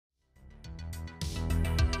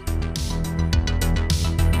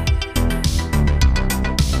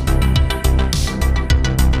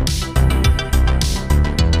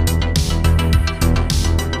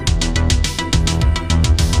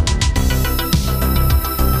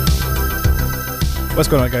What's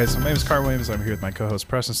going on, guys? My name is Carl Williams. I'm here with my co-host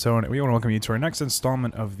Preston Stone, and we want to welcome you to our next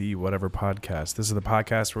installment of the Whatever Podcast. This is the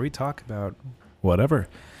podcast where we talk about whatever.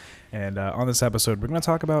 And on this episode, we're going to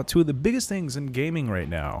talk about two of the biggest things in gaming right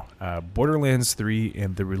now, Borderlands 3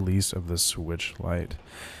 and the release of the Switch Lite.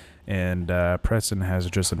 And Preston has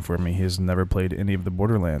just informed me he has never played any of the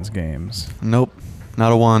Borderlands games. Nope,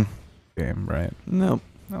 not a one. Game, right? Nope.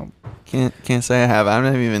 No. Can't say I have. I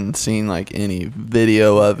haven't even seen like any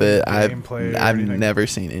video of it. Gameplay or I've anything? never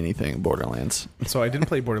seen anything Borderlands. So I didn't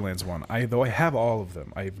play Borderlands 1. Though I have all of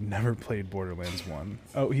them. I've never played Borderlands 1.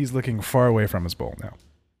 Oh, he's looking far away from his bowl now.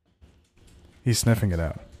 He's sniffing it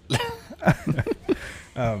out.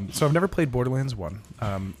 So I've never played Borderlands 1.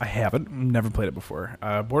 I haven't. Never played it before.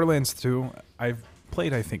 Borderlands 2, I've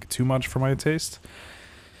played, I think, too much for my taste.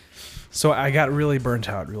 So I got really burnt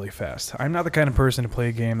out really fast. I'm not the kind of person to play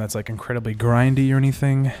a game that's like incredibly grindy or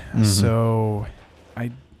anything. Mm-hmm. So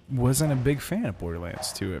I wasn't a big fan of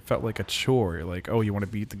Borderlands 2. It felt like a chore. You're like, oh, you want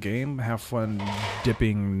to beat the game? Have fun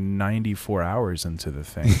dipping 94 hours into the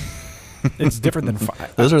thing. It's different than...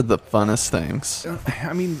 Those are the funnest things.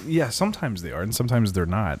 I mean, yeah, sometimes they are, and sometimes they're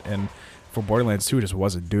not. And for Borderlands 2, it just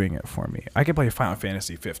wasn't doing it for me. I could play Final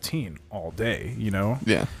Fantasy 15 all day, you know?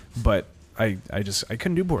 Yeah. But I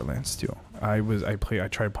couldn't do Borderlands 2. I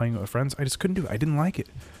tried playing it with friends. I just couldn't do it. I didn't like it.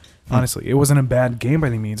 Honestly, it wasn't a bad game by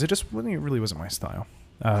any means. It just really wasn't my style.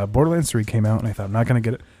 Borderlands 3 came out, and I thought, I'm not going to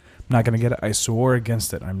get it. I'm not going to get it. I swore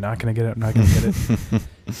against it. I'm not going to get it. I'm not going to get it.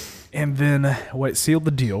 And then what sealed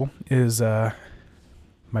the deal is my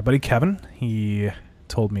buddy Kevin. He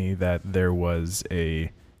told me that there was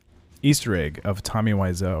a Easter egg of Tommy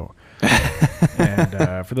Wiseau.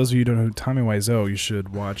 And for those of you who don't know Tommy Wiseau, you should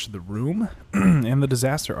watch The Room and The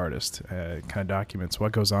Disaster Artist. It kind of documents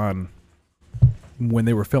what goes on when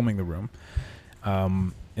they were filming The Room.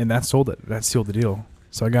 And that sold it. That sealed the deal.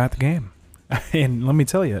 So I got the game. And let me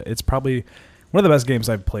tell you, it's probably one of the best games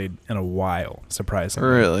I've played in a while, surprisingly.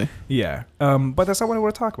 Really? Yeah. But that's not what I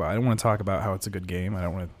want to talk about. I don't want to talk about how it's a good game. I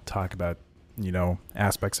don't want to talk about,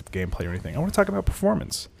 aspects of gameplay or anything. I want to talk about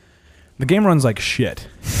performance. The game runs like shit.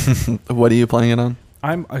 What are you playing it on?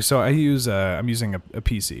 I'm using a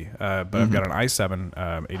PC, but I've got an i7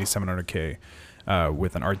 8700K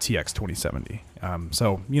with an RTX 2070.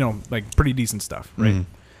 So like pretty decent stuff, right? Mm-hmm.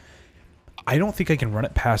 I don't think I can run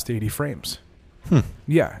it past 80 frames.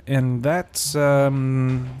 Yeah, and that's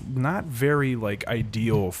not very like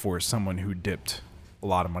ideal for someone who dipped a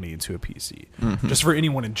lot of money into a PC. Mm-hmm. Just for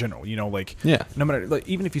anyone in general, no matter, like,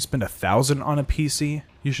 even if you spend $1,000 on a PC,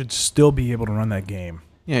 you should still be able to run that game.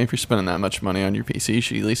 Yeah, if you're spending that much money on your PC, you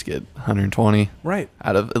should at least get 120. Right.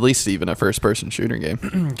 Out of at least even a first-person shooter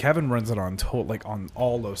game. Kevin runs it on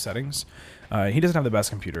all low settings. He doesn't have the best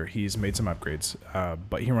computer. He's made some upgrades,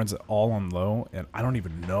 but he runs it all on low, and I don't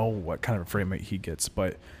even know what kind of frame rate he gets,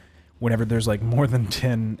 but whenever there's like more than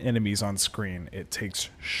 10 enemies on screen, it takes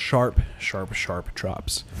sharp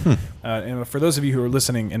drops. And for those of you who are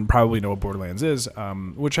listening and probably know what Borderlands is,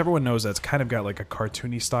 which everyone knows that's kind of got like a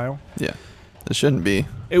cartoony style. Yeah. It shouldn't be.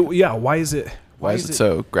 Why is it? Why is it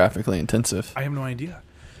so graphically intensive? I have no idea.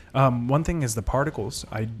 One thing is the particles.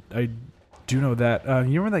 I do know that.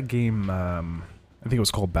 You remember that game? I think it was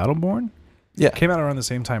called Battleborn. Yeah. It came out around the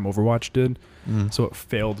same time Overwatch did, so it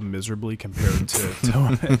failed miserably compared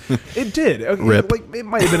to it did. Okay, Rip. Like it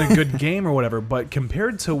might have been a good game or whatever, but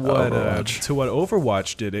compared to what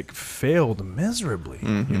Overwatch did, it failed miserably.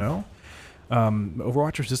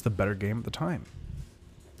 Overwatch was just the better game at the time.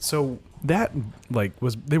 So that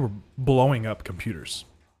they were blowing up computers,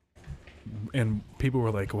 and people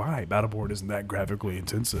were like, "Why Battleborn isn't that graphically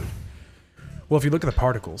intensive?" Well, if you look at the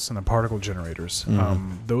particles and the particle generators,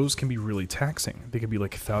 those can be really taxing. They can be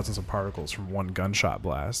like thousands of particles from one gunshot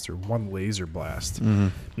blast or one laser blast,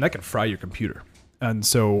 and that can fry your computer. And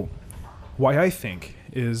so, why I think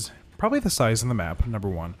is probably the size of the map. Number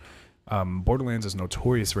one. Borderlands is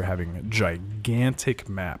notorious for having gigantic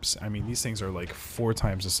maps. I mean, these things are like 4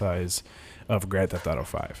 times the size of Grand Theft Auto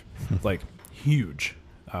 5. Like, huge.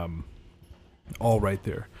 All right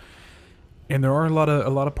there. And there are a lot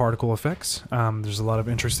of particle effects. There's a lot of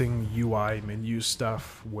interesting UI menu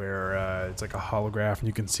stuff where it's like a holograph and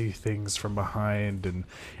you can see things from behind.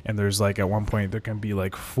 And there's like at one point there can be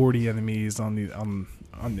like 40 enemies in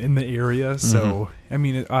the area. So I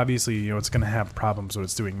mean, obviously it's going to have problems when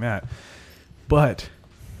it's doing that. But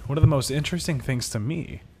one of the most interesting things to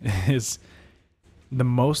me is the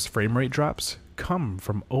most frame rate drops come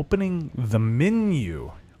from opening the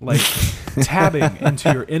menu. Like tabbing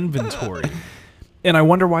into your inventory. And I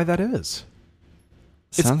wonder why that is.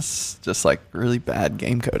 Sounds just like really bad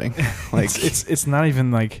game coding. Like it's not even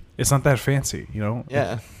like, it's not that fancy,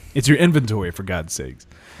 Yeah. It's your inventory, for God's sakes.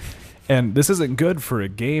 And this isn't good for a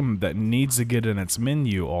game that needs to get in its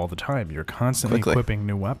menu all the time. You're constantly equipping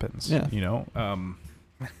new weapons. Yeah. You know,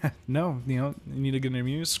 no, you know, you need to get in your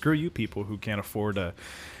menu. Screw you, people who can't afford a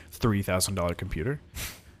 $3,000 computer.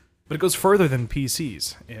 But it goes further than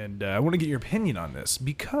PCs, and I want to get your opinion on this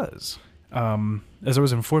because, as I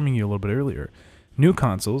was informing you a little bit earlier, new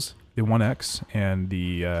consoles, the One X and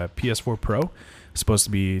the PS4 Pro, supposed to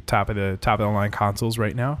be top of the line consoles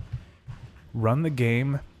right now, run the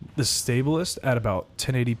game the stablest at about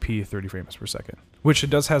 1080p 30 frames per second, which it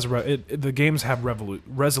does has the games have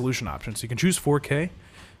resolution options. So you can choose 4K,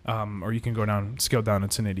 or you can scale down to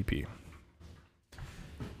 1080p.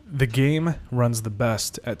 The game runs the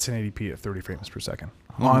best at 1080p at 30 frames per second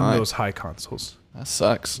on those high consoles. That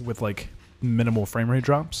sucks. With like minimal frame rate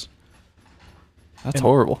drops. That's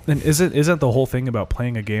horrible. And isn't the whole thing about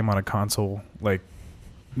playing a game on a console like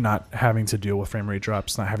not having to deal with frame rate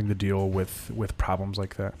drops, not having to deal with problems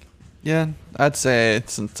like that? Yeah, I'd say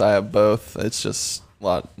since I have both, it's just a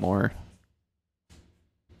lot more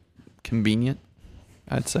convenient,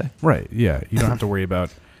 I'd say. Right, yeah. You don't have to worry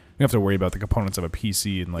about the components of a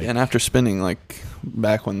PC and like. And after spending like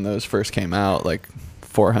back when those first came out, like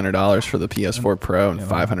 $400 for the PS4 Pro and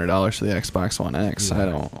 $500 for the Xbox One X, yeah. I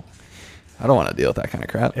don't want to deal with that kind of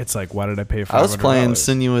crap. It's like, why did I pay $500? I was playing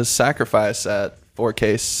Senua's Sacrifice at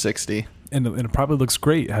 4K 60. And it probably looks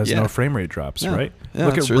great. It has no frame rate drops, right? Yeah,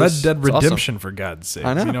 look at Red Dead Redemption, awesome. For God's sake.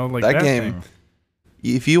 I know. You know, like that game. Thing.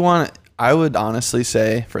 If you want, I would honestly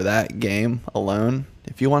say for that game alone,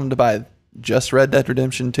 if you wanted to buy just Red Dead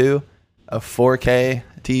Redemption 2, a 4K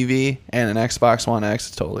TV, and an Xbox One X,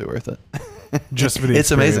 it's totally worth it. Just for the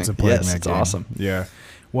it's experience amazing. Of playing Yes, that it's game. awesome. Yeah.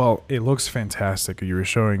 Well, it looks fantastic. You were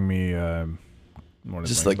showing me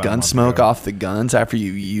just the gun smoke off the guns after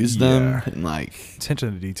you use them, and like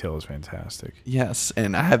attention to detail is fantastic. Yes,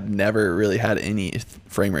 and I have never really had any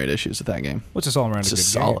frame rate issues with that game. Which is all around it's a good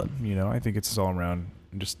solid. Game. You know, I think it's all around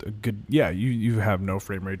just a good. Yeah, you have no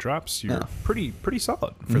frame rate drops. You're pretty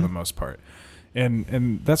solid for the most part,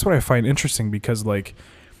 and that's what I find interesting because like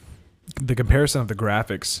the comparison of the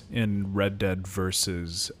graphics in Red Dead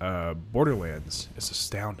versus Borderlands is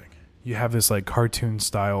astounding. You have this like cartoon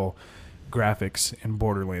style graphics in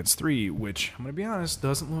Borderlands 3, which I'm gonna be honest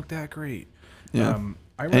doesn't look that great. Yeah,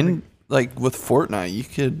 and like with Fortnite, you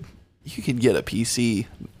could get a PC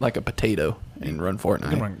like a potato and run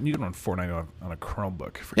Fortnite. You can run Fortnite on a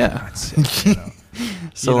Chromebook. For God's sake, you know?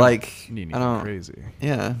 So like, I don't crazy.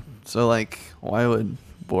 Yeah. So like, why would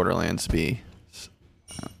Borderlands be?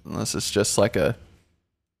 Unless it's just like a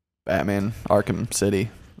Batman Arkham City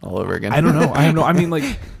all over again. I don't know. I mean,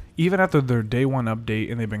 like. Even after their day one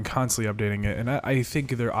update, and they've been constantly updating it, and I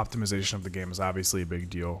think their optimization of the game is obviously a big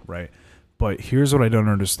deal, right? But here's what I don't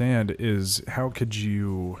understand is how could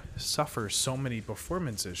you suffer so many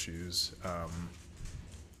performance issues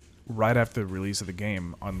right after the release of the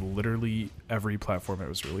game on literally every platform it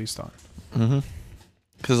was released on? Mm-hmm.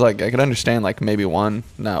 Because like I could understand like maybe one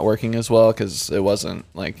not working as well because it wasn't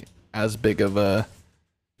like as big of a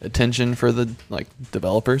attention for the like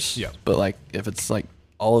developers. Yeah. But like if it's like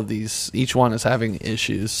all of these, each one is having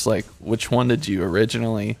issues. Like, which one did you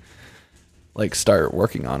originally like start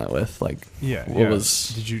working on it with? Like, what was?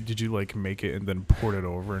 Did you like make it and then port it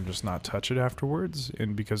over and just not touch it afterwards?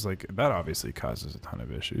 And because like that obviously causes a ton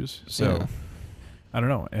of issues. So I don't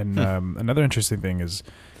know. And another interesting thing is,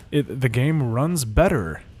 the game runs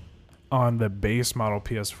better on the base model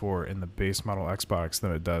PS4 and the base model Xbox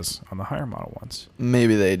than it does on the higher model ones.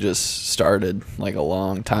 Maybe they just started like a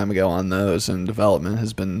long time ago on those, and development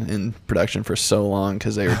has been in production for so long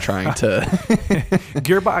because they were trying to.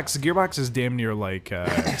 Gearbox is damn near like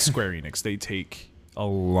Square Enix. They take a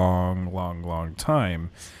long time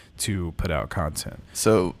to put out content.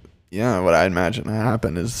 So yeah, what I imagine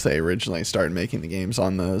happened is they originally started making the games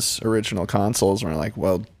on those original consoles, and we're like,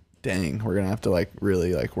 well, dang, we're gonna have to like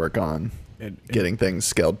really like work on getting things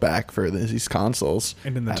scaled back for these consoles.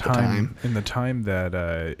 And in the time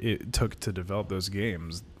that it took to develop those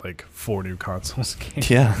games, like 4 new consoles came.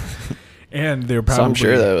 Yeah. And they're probably. So I'm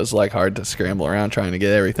sure that it was like hard to scramble around trying to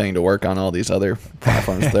get everything to work on all these other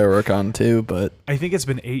platforms they work on too. But I think it's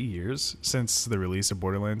been 8 years since the release of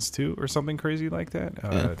Borderlands 2 or something crazy like that.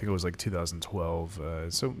 I think it was like 2012.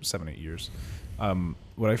 So 7-8 years.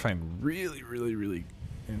 What I find really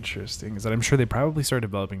interesting is that I'm sure they probably started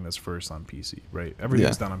developing this first on PC, right?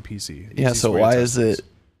 Everything's done on PC. Yeah, so why is it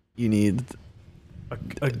you need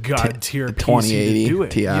a god tier PC 2080 to do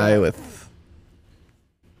it? Ti with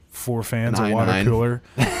 4 fans, a water cooler?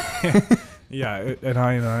 Yeah, an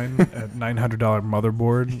i9, a $900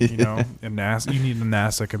 motherboard, you know, and NASA. You need a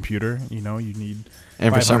NASA computer, you know. You need.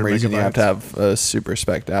 And for some 500 reason, you have to megabytes. have a super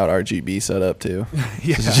spec'd out RGB setup too.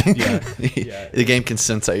 Yeah. The game can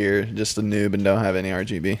sense that you're just a noob and don't have any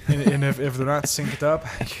RGB. And if they're not synced up,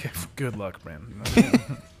 good luck, man.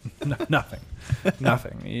 Nothing.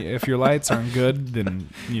 If your lights aren't good, then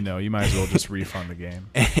you know you might as well just refund the game.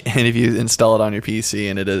 And if you install it on your PC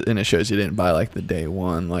and it shows you didn't buy like the day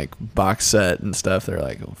one like box set and stuff, they're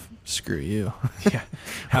like, oh, screw you. Yeah,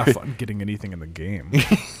 have fun getting anything in the game.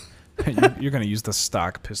 You're gonna use the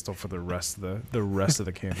stock pistol for the rest of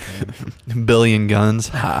the campaign. Billion guns.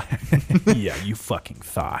 Ha. Yeah, you fucking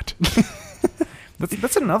thought.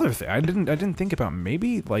 That's another thing. I didn't think about.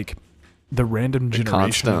 Maybe like the random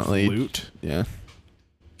generation constantly- of loot. Yeah.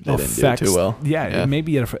 They didn't do it too well. Yeah.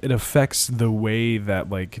 Maybe it affects the way that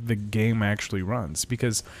like the game actually runs.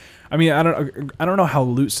 Because, I mean, I don't know how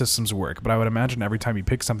loot systems work, but I would imagine every time you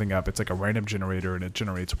pick something up, it's like a random generator and it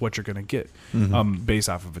generates what you're gonna get, based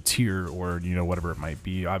off of a tier or you know whatever it might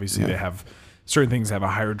be. Obviously, they have certain things have a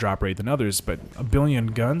higher drop rate than others, but a billion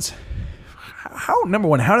guns. How number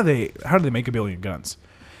one? How do they make a billion guns?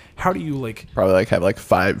 How do you like? Probably like have like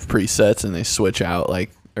 5 presets and they switch out like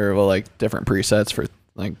different presets for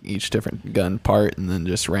like each different gun part and then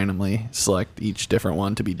just randomly select each different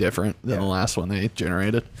one to be different than the last one they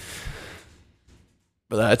generated.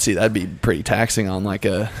 But that'd be pretty taxing on like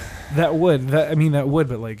a. That would,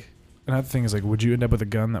 but like another thing is like, would you end up with a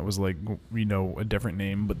gun that was like, you know, a different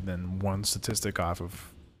name, but then one statistic off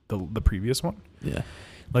of the previous one? Yeah.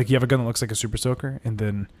 Like you have a gun that looks like a Super Soaker, and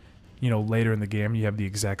then, you know, later in the game you have the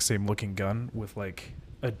exact same looking gun with like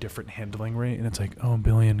a different handling rate, and it's like, oh, a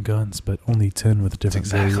billion guns, but only 10 with different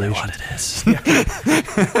variations. What it is.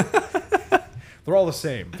 They're all the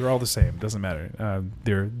same. Doesn't matter.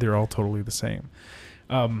 They're all totally the same.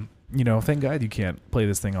 You know, thank God you can't play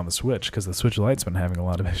this thing on the Switch because the Switch Lite's been having a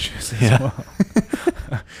lot of issues as well.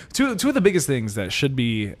 Two of the biggest things that should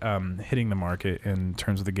be hitting the market in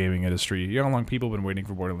terms of the gaming industry. You know how long people have been waiting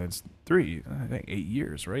for Borderlands 3? I think 8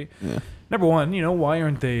 years, right? Yeah. Number one, you know, why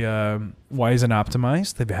aren't they? Why isn't it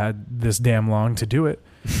optimized? They've had this damn long to do it.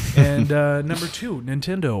 And number two,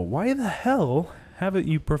 Nintendo. Why the hell haven't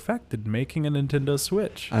you perfected making a Nintendo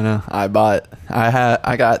Switch? I know. I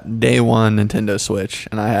got day one Nintendo Switch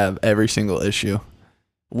and I have every single issue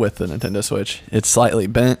with the Nintendo Switch. It's slightly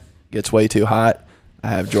bent, gets way too hot. I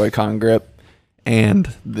have Joy-Con grip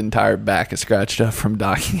and the entire back is scratched up from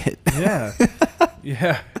docking it.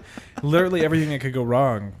 Yeah. Literally everything that could go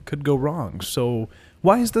wrong. So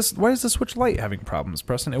why is the Switch Lite having problems,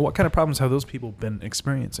 Preston? And what kind of problems have those people been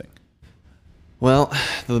experiencing? Well,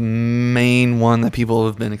 the main one that people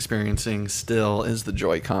have been experiencing still is the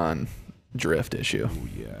Joy-Con drift issue. Ooh,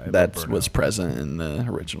 yeah, that was present in the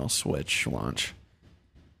original Switch launch.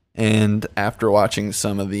 And after watching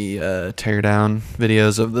some of the teardown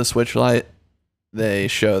videos of the Switch Lite, they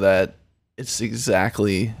show that it's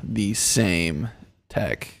exactly the same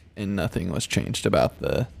tech and nothing was changed about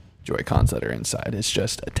the Joy-Cons that are inside. It's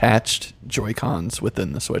just attached Joy-Cons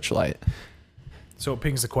within the Switch Lite. So it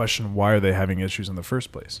pings the question, why are they having issues in the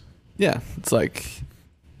first place? Yeah, it's like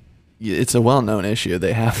it's a well-known issue.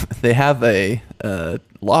 They have a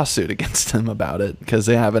lawsuit against them about it because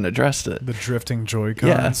they haven't addressed it. The drifting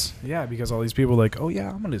Joy-Cons? Yeah, because all these people are like, oh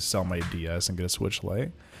yeah, I'm going to sell my DS and get a Switch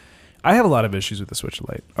Lite. I have a lot of issues with the Switch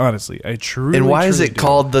Lite, honestly. I truly And why is it do.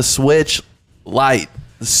 called the Switch Lite?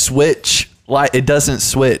 The Switch Lite. It doesn't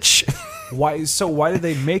switch. Why did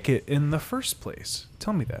they make it in the first place?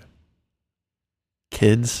 Tell me that.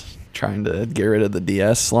 Kids trying to get rid of the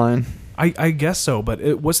DS line. I guess so, but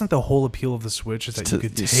it wasn't the whole appeal of the Switch is that you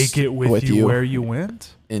could take it with you where you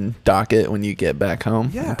went? And dock it when you get back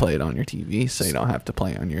home Yeah. and play it on your TV so you don't have to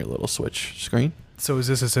play on your little Switch screen. So is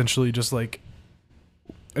this essentially just like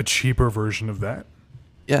a cheaper version of that?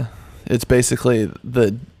 Yeah. It's basically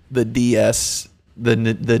the DS, the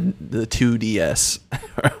 2DS.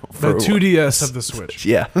 The 2DS of the Switch.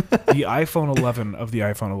 Yeah. The iPhone 11 of the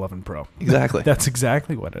iPhone 11 Pro. Exactly. That's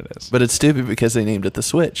exactly what it is. But it's stupid because they named it the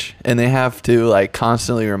Switch. And they have to like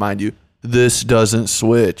constantly remind you, this doesn't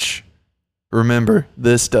switch. Remember,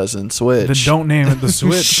 this doesn't switch. Then don't name it the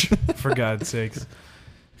Switch, for God's sakes.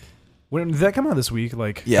 When did that come out this week?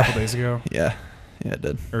 Like a couple days ago? Yeah. Yeah, it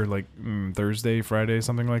did. Or like Thursday, Friday,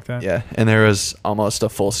 something like that? Yeah. And there was almost a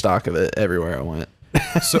full stock of it everywhere I went.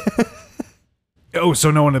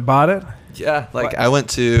 So no one had bought it? Yeah. Like I went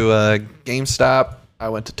to GameStop, I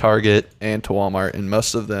went to Target and to Walmart, and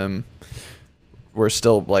most of them were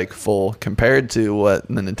still like full compared to what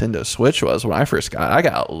the Nintendo Switch was when I first got it. I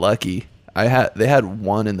got lucky. They had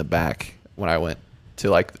one in the back when I went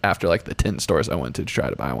to like after like the 10 stores I went to try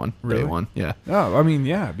to buy one. Really? Day one. Yeah. Oh, I mean,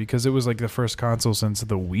 yeah, because it was like the first console since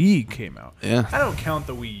the Wii came out. Yeah. I don't count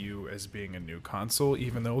the Wii U as being a new console,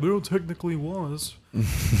 even though there technically was.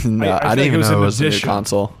 No, I didn't even know it was a new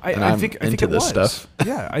console. I think into it this was. stuff.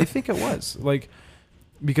 Yeah, I think it was. Like,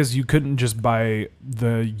 because you couldn't just buy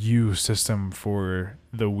the U system for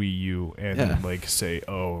the Wii U and like say,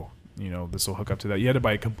 oh, you know, this will hook up to that. You had to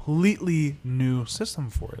buy a completely new system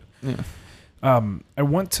for it. Yeah. I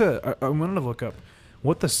wanted to look up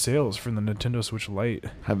what the sales for the Nintendo Switch Lite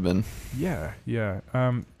Have been. Yeah.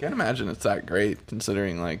 Can't imagine it's that great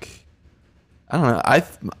considering like I don't know.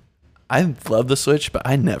 I love the Switch, but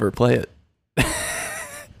I never play it.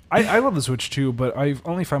 I love the Switch too, but I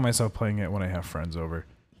only find myself playing it when I have friends over.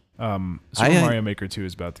 Super Mario Maker 2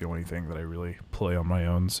 is about the only thing that I really play on my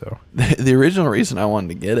own. So the original reason I wanted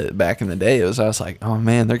to get it back in the day was I was like, oh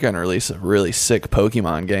man, they're gonna release a really sick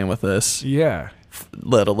Pokemon game with this. Yeah.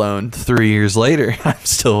 Let alone 3 years later, I'm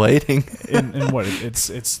still waiting. and what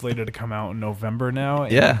it's slated to come out in November now.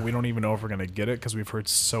 And yeah. We don't even know if we're gonna get it because we've heard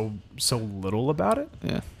so little about it.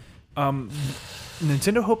 Yeah.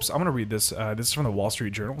 Nintendo hopes, I'm going to read this. This is from the Wall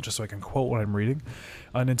Street Journal, just so I can quote what I'm reading.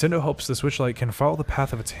 Nintendo hopes the Switch Lite can follow the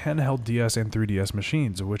path of its handheld DS and 3DS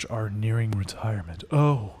machines, which are nearing retirement.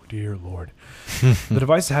 Oh, dear Lord. The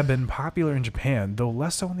devices have been popular in Japan, though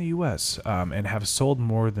less so in the US, and have sold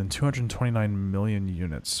more than 229 million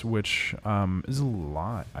units, which is a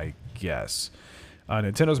lot, I guess.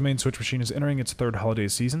 Nintendo's main Switch machine is entering its third holiday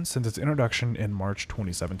season since its introduction in March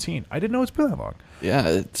 2017. I didn't know it's been that long. Yeah,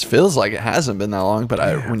 it feels like it hasn't been that long, but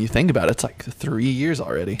when you think about it, it's like 3 years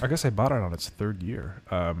already. I guess I bought it on its third year.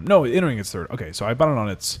 No, entering its third. Okay, so I bought it on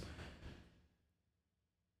its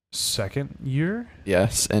second year?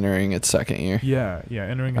 Yes, entering its second year. Yeah,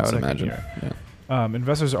 entering its second year. Yeah.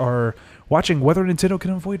 Investors are watching whether Nintendo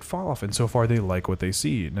can avoid fall-off, and so far they like what they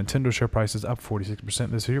see. Nintendo share price is up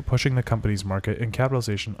 46% this year, pushing the company's market and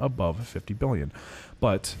capitalization above $50 billion.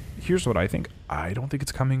 But here's what I think. I don't think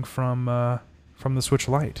it's coming from the Switch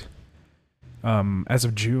Lite. As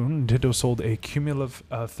of June, Nintendo sold a cumulative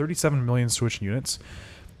 37 million Switch units,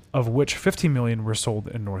 of which 15 million were sold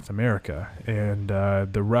in North America, and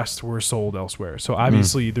the rest were sold elsewhere. So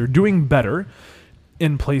obviously they're doing better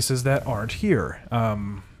in places that aren't here.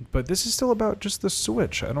 But this is still about just the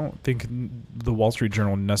Switch. I don't think the Wall Street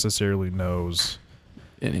Journal necessarily knows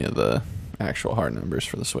any of the actual hard numbers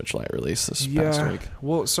for the Switch Lite release this past week.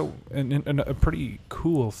 Well, so and a pretty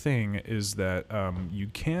cool thing is that you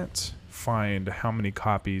can't find how many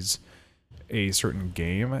copies a certain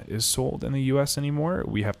game is sold in the U.S. anymore.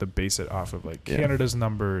 We have to base it off of like Canada's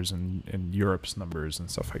numbers and Europe's numbers and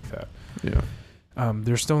stuff like that. Yeah.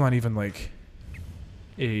 There's still not even like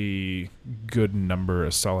a good number,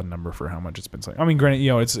 a solid number for how much it's been selling. I mean, granted,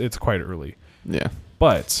 it's quite early. Yeah.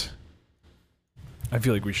 But I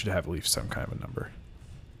feel like we should have at least some kind of a number.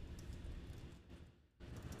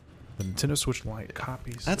 The Nintendo Switch Lite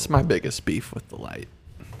copies. That's my biggest beef with the Lite.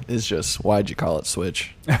 Is just why'd you call it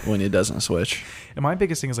Switch when it doesn't switch? And my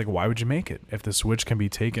biggest thing is like, why would you make it if the Switch can be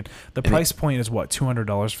taken? The price point is what,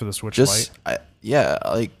 $200 for the Switch Lite?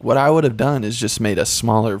 Like what I would have done is just made a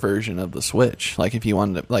smaller version of the Switch. Like if you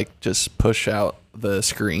wanted to like just push out the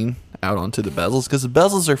screen out onto the bezels, because the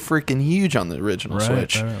bezels are freaking huge on the original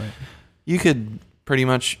Switch. Right. You could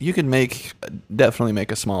definitely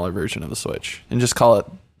make a smaller version of the Switch and just call it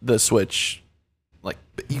the Switch. Like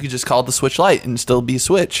you could just call it the Switch Lite and still be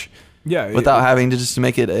Switch. Yeah. Without having to just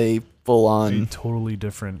make it a full on totally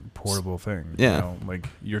different portable thing. Yeah. You know, like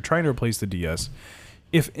you're trying to replace the DS.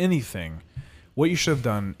 If anything, what you should have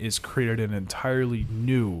done is created an entirely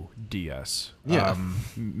new DS. Yeah.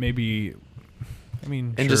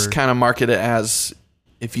 Just kind of market it as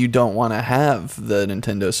if you don't want to have the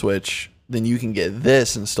Nintendo Switch, then you can get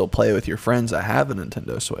this and still play with your friends that have a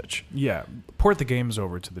Nintendo Switch. Yeah. Port the games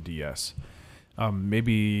over to the DS.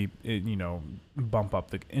 Maybe bump up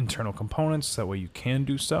the internal components. That way you can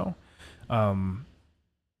do so. Damn,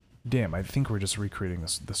 I think we're just recreating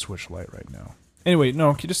the Switch Lite right now. Anyway,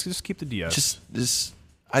 no, just keep the DS.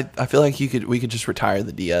 I feel like we could just retire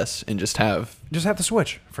the DS and just have the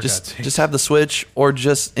Switch. Just have the Switch, or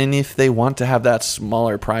and if they want to have that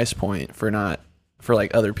smaller price point for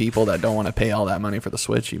like other people that don't want to pay all that money for the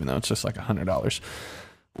Switch, even though it's just like $100.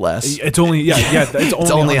 Less. It's only it's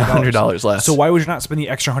only $100 less. So why would you not spend the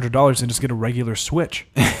extra $100 and just get a regular Switch?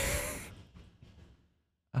 I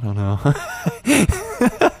don't know.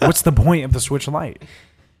 What's the point of the Switch Lite?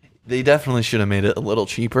 They definitely should have made it a little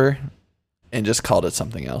cheaper and just called it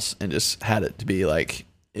something else and just had it to be like,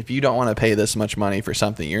 if you don't want to pay this much money for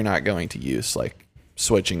something you're not going to use, like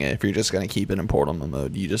switching it. If you're just gonna keep it in portable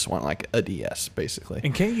mode, you just want like a DS basically.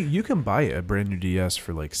 And you can buy a brand new DS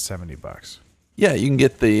for like $70. Yeah, you can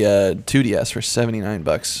get the 2DS for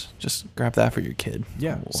 $79. Just grab that for your kid.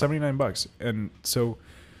 Yeah, $79. And so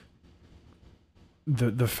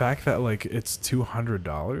the fact that like it's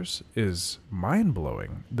 $200 is mind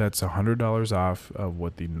blowing. That's $100 off of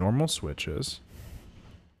what the normal Switch is,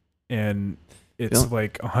 and it's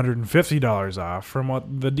like $150 off from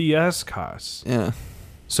what the DS costs. Yeah.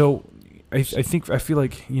 So I feel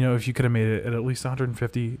like, you know, if you could have made it at least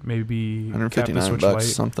 150, maybe $159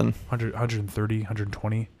 something. 130,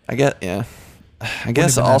 120. I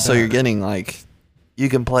guess also you're getting like, you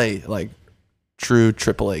can play like true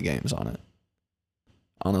AAA games on it,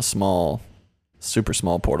 on a super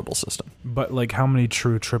small portable system. But like, how many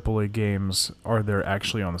true AAA games are there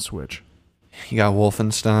actually on the Switch? You got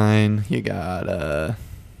Wolfenstein. You got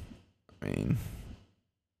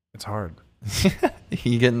it's hard.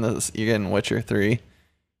 You're getting Witcher 3.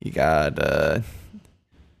 You got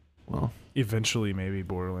eventually maybe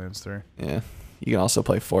Borderlands 3. Yeah. You can also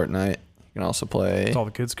play Fortnite. You can also play. That's all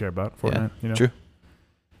the kids care about. Fortnite. Yeah, you know? True.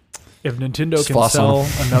 If Nintendo can sell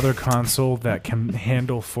another console that can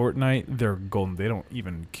handle Fortnite, they're golden. They don't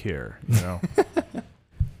even care. You know.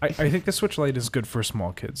 I think the Switch Lite is good for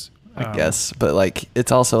small kids. I guess, but like,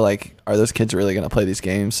 it's also like, are those kids really going to play these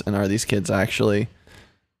games, and are these kids actually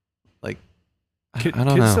like? I don't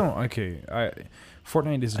know.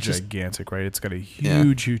 Fortnite is gigantic, right? It's got a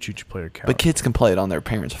huge player count. But kids can play it on their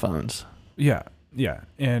parents' phones. Yeah,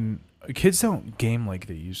 and kids don't game like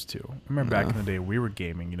they used to. I remember back in the day we were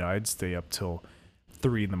gaming. You know, I'd stay up till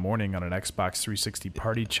 3 a.m. on an Xbox 360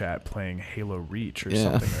 party chat playing Halo Reach or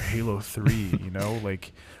something, or Halo 3. You know,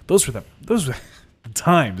 like those were the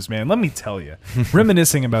times, man. Let me tell you,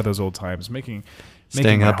 reminiscing about those old times, making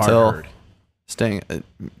my up heart till hurt.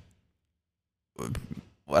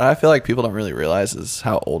 What I feel like people don't really realize is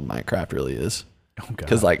how old Minecraft really is.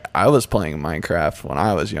 Because like, I was playing Minecraft when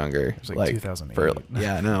I was younger. It was like 2008.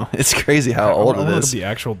 Yeah, I know. It's crazy how old it is. The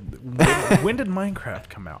actual when did Minecraft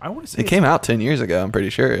come out? I want to say it came out 10 years ago. I'm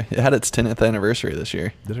pretty sure it had its 10th anniversary this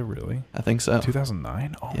year. Did it really? I think so.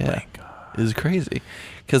 2009. Oh my god, it was crazy.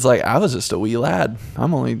 Because like, I was just a wee lad.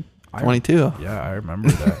 I'm only 22. Yeah, I remember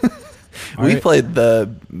that. we played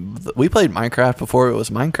Minecraft before it was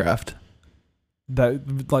Minecraft.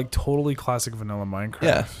 That like totally classic vanilla Minecraft.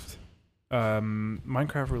 Yeah.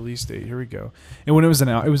 Minecraft release date. Here we go. And when it was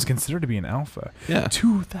it was considered to be an alpha. Yeah.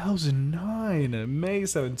 2009, May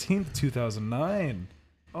 17th, 2009.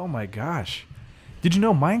 Oh my gosh. Did you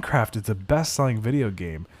know Minecraft is the best-selling video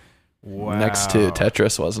game? Wow. Next to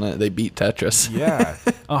Tetris, wasn't it? They beat Tetris. Yeah.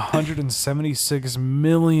 176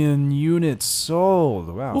 million units sold.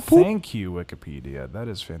 Wow. Whoop, whoop. Thank you, Wikipedia. That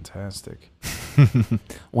is fantastic.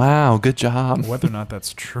 Wow, good job. Whether or not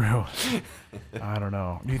that's true, I don't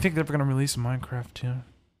know. Do you think they're going to release a Minecraft too?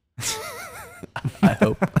 I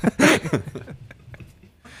hope.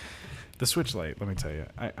 The Switch Lite, let me tell you,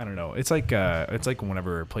 I don't know. It's like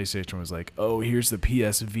whenever PlayStation was like, oh, here's the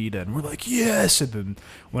PS Vita, and we're like, yes. And then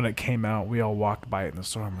when it came out, we all walked by it in the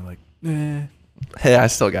store, and we're like, eh. Hey, I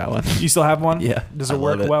still got one. You still have one? Yeah. Does it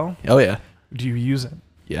work well? Oh yeah. Do you use it?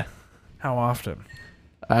 Yeah. How often?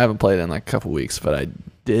 I haven't played it in like a couple weeks, but I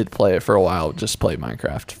did play it for a while. Just play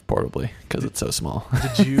Minecraft portably because it's so small.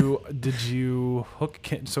 Did you hook?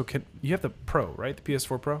 You have the Pro, right? The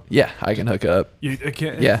PS4 Pro. Yeah, I can hook it up.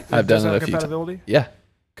 I've done it a few times. Yeah.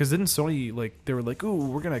 Because didn't Sony they were like, ooh,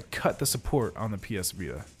 we're gonna cut the support on the PS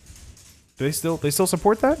Vita. Do they still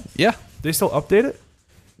support that? Yeah. They still update it?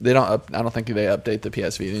 They don't. I don't think they update the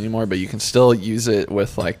PS Vita anymore, but you can still use it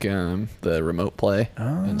with like the remote play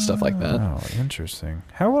and stuff like that. Oh, interesting.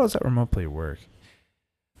 How well does that remote play work?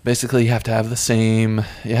 Basically, you have to have the same.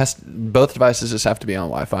 Both devices just have to be on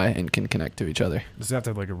Wi-Fi and can connect to each other. Does it have to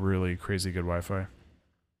have like a really crazy good Wi-Fi?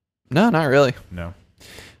 No, not really. No.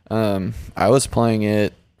 I was playing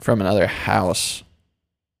it from another house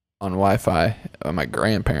on Wi-Fi, on my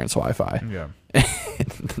grandparents' Wi-Fi. Yeah.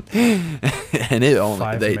 And it only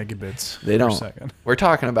 5 megabits. They don't. Second. We're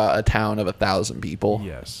talking about a town of 1,000 people.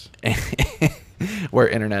 Yes. Where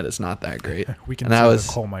internet is not that great. We can. And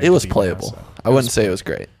it was playable. I wouldn't say it was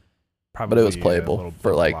great, but it was playable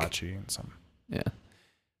for like. Yeah.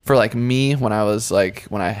 For like me, when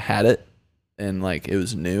I had it, and like it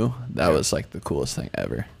was new, that was like the coolest thing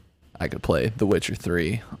ever. I could play The Witcher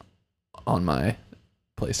 3 on my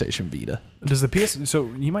PlayStation Vita. Does the PS?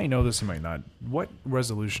 So you might know this, you might not. What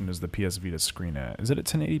resolution is the PS Vita screen at? Is it at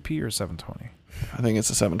 1080p or 720? I think it's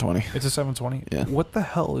a 720. It's a 720. Yeah. What the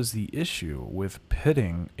hell is the issue with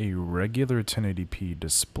pitting a regular 1080p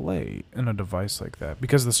display in a device like that?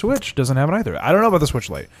 Because the Switch doesn't have it either. I don't know about the Switch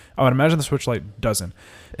Lite. I would imagine the Switch Lite doesn't.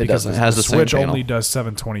 It doesn't. It has the same Switch panel. only does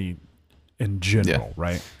 720 in general,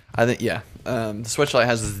 right? I think the Switch Lite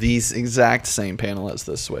has the exact same panel as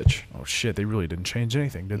the Switch. Oh shit! They really didn't change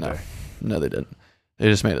anything, did they? No, they didn't. They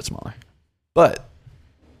just made it smaller. But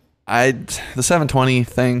the 720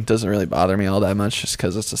 thing doesn't really bother me all that much, just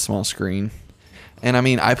because it's a small screen. And I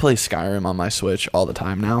mean, I play Skyrim on my Switch all the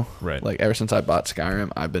time now. Right. Like ever since I bought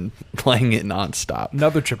Skyrim, I've been playing it nonstop.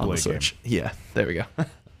 Another on the AAA game. Switch. Yeah, there we go.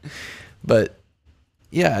 But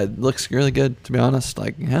yeah, it looks really good, to be honest.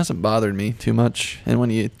 Like, it hasn't bothered me too much. And when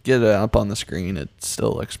you get it up on the screen, it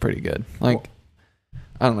still looks pretty good. Like,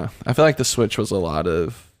 I don't know. I feel like the Switch was a lot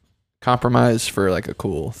of compromise for, like, a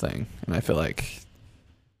cool thing. And I feel like,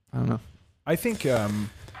 I don't know. I think, I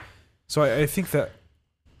think that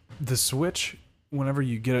the Switch, whenever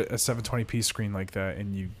you get a 720p screen like that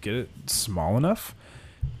and you get it small enough,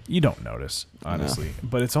 you don't notice, honestly. No.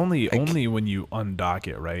 But it's only when you undock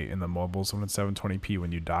it, right? In the mobiles, when it's 720p,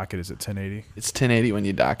 when you dock it, is it 1080? It's 1080 when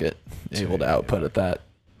you dock it, able to output at that.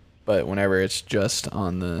 But whenever it's just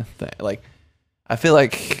on the thing, like, I feel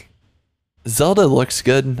like Zelda looks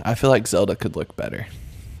good. I feel like Zelda could look better.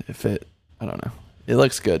 I don't know. It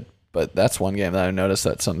looks good, but that's one game that I noticed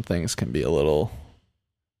that some things can be a little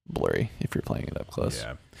blurry if you're playing it up close.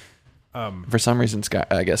 Yeah. For some reason,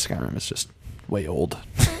 I guess Skyrim is just way old.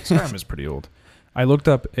 Skyrim is pretty old. I looked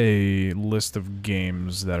up a list of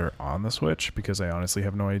games that are on the Switch because I honestly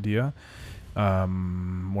have no idea.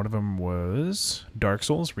 One of them was Dark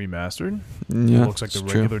Souls Remastered. Yeah, it looks like the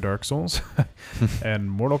regular Dark Souls. And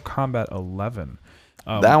Mortal Kombat 11.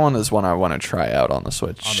 That one is one I want to try out on the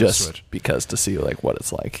Switch, because to see like what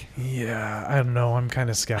it's like. Yeah, I don't know. I'm kind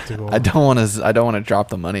of skeptical. I don't want to drop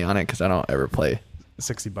the money on it because I don't ever play.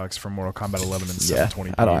 $60 for Mortal Kombat 11 and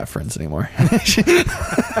 720p. I don't have friends anymore.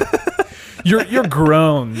 You're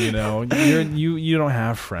grown, you know. You don't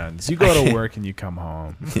have friends. You go to work and you come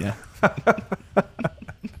home. Yeah.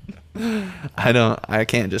 I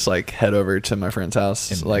can't just like head over to my friend's house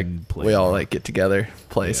and play. We all like get together,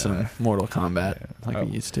 play some Mortal Kombat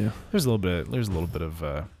we used to. There's a little bit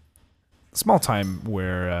of small time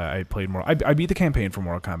where I played more. I beat the campaign for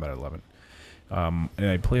Mortal Kombat 11. And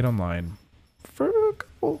I played online for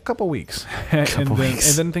a couple weeks. And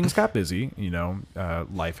then things got busy, you know,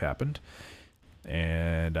 life happened.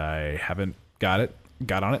 And I haven't got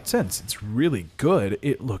on it since. It's really good.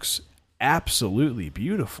 It looks absolutely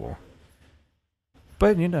beautiful.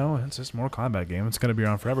 But, you know, it's just a Mortal Kombat game. It's going to be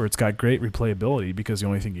around forever. It's got great replayability because the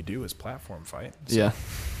only thing you do is platform fight. So yeah.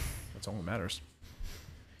 That's all that matters.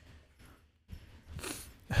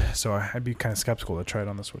 So I'd be kind of skeptical to try it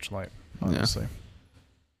on the Switch Lite, honestly.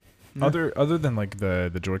 Yeah. Other than like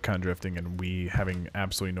the Joy-Con drifting and we having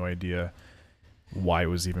absolutely no idea why it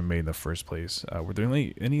was even made in the first place, were there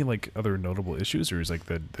any like other notable issues, or is like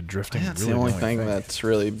the drifting that's really the only thing that's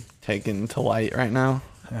really taken to light right now?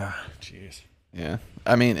 Ah, jeez. Yeah,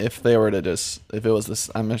 I mean, if it was this,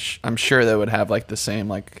 I'm sure they would have like the same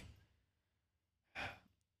like.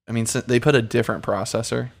 I mean, they put a different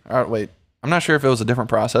processor. Wait, I'm not sure if it was a different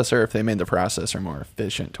processor or if they made the processor more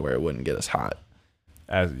efficient to where it wouldn't get as hot.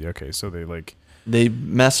 So they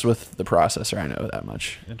messed with the processor. I know that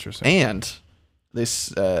much. Interesting. And they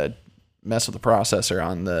messed with the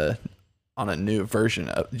processor on a new version.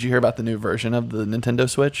 Did you hear about the new version of the Nintendo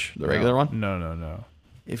Switch, the regular one? No.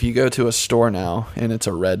 If you go to a store now and it's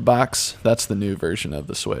a red box, that's the new version of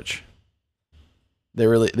the Switch.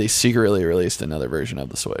 They secretly released another version of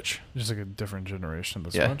the Switch. Just like a different generation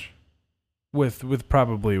of the Switch. With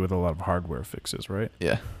probably a lot of hardware fixes, right?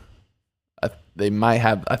 Yeah. They might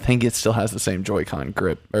have. I think it still has the same Joy-Con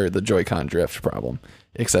grip or the Joy-Con drift problem,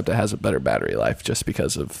 except it has a better battery life just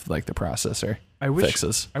because of like the processor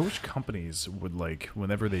fixes. I wish companies would like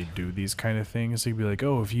whenever they do these kind of things, they'd be like,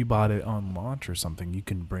 "Oh, if you bought it on launch or something, you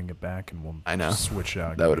can bring it back and we'll switch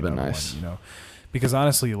out." That would have been nice, you know, because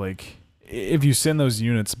honestly, like if you send those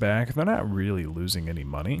units back, they're not really losing any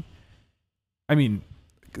money. I mean,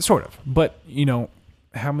 sort of, but you know.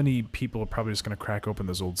 How many people are probably just going to crack open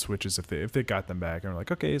those old Switches if they got them back and are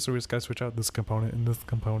like, okay, so we just got to switch out this component and this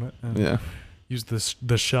component and use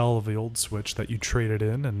the shell of the old Switch that you traded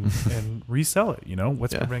in and resell it, you know?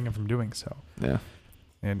 What's preventing them from doing so? Yeah.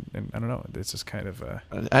 And I don't know, it's just kind of...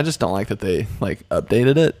 I just don't like that they like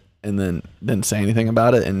updated it and then didn't say anything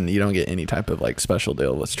about it, and you don't get any type of like special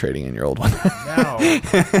deal with trading in your old one.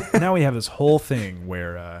 Now we have this whole thing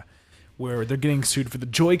where they're getting sued for the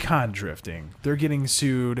Joy-Con drifting. They're getting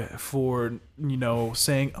sued for,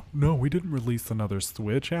 saying, oh, no, we didn't release another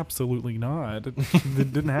Switch. Absolutely not. It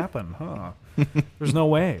didn't happen, huh? There's no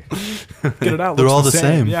way. Get it out. They're all the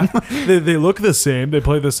same. Yeah, they look the same. They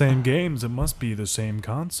play the same games. It must be the same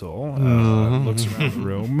console. Looks around the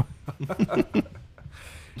room.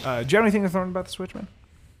 Do you have anything to throw in about the Switch, man?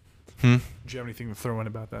 Do you have anything to throw in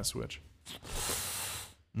about that Switch?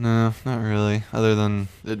 No, not really. Other than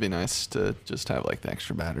it'd be nice to just have like the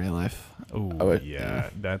extra battery life. Oh, yeah.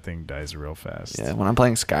 That thing dies real fast. Yeah, when I'm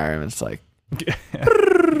playing Skyrim, it's like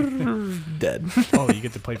dead. Oh, you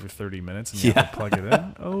get to play for 30 minutes and you have to plug it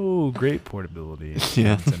in? Oh, great portability.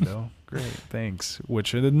 Yeah. Nintendo. Great, thanks.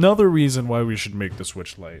 Which is another reason why we should make the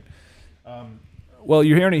Switch Lite. Well,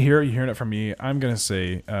 you're hearing it here. You're hearing it from me. I'm going to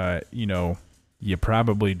say, you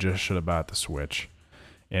probably just should have bought the Switch.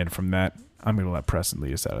 And from that, I'm going to let Preston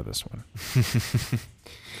lead us out of this one.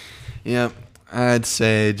 Yeah, I'd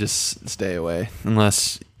say just stay away.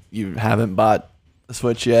 Unless you haven't bought the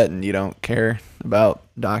Switch yet and you don't care about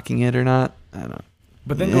docking it or not. I don't know.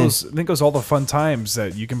 But then goes all the fun times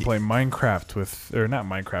that you can play Minecraft with, or not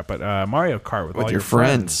Minecraft, but Mario Kart with all your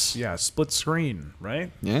friends. Yeah, split screen,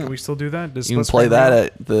 right? Yeah. Can we still do that? You can play that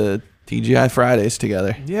at the TGI Fridays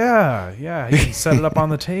together. Yeah. You can set it up on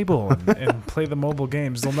the table and play the mobile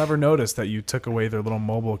games. They'll never notice that you took away their little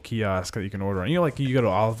mobile kiosk that you can order on. You go to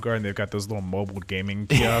Olive Garden, they've got those little mobile gaming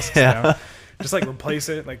kiosks. Yeah. Just like replace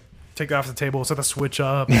it, like take it off the table, set the Switch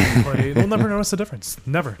up, and play. They'll never notice the difference.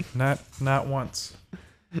 Never. Not once.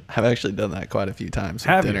 I've actually done that quite a few times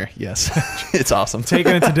Have at dinner. you? Yes. It's awesome.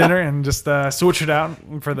 Taking it to dinner and just switch it out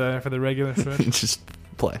for the regular Switch. Just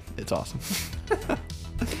play. It's awesome.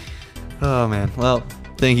 Oh, man. Well,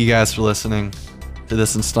 thank you guys for listening to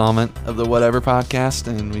this installment of the Whatever Podcast,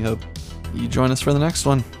 and we hope you join us for the next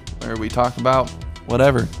one where we talk about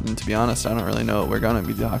whatever. And to be honest, I don't really know what we're going to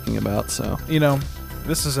be talking about, so...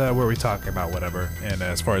 This is where we talk about whatever, and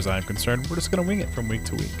as far as I'm concerned, we're just going to wing it from week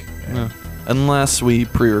to week. Yeah. Unless we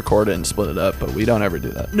pre-record it and split it up, but we don't ever do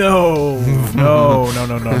that. No.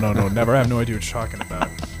 Never. I have no idea what you're talking about.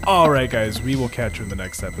 All right, guys, we will catch you in the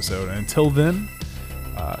next episode. And until then,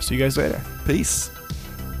 see you guys later. Peace.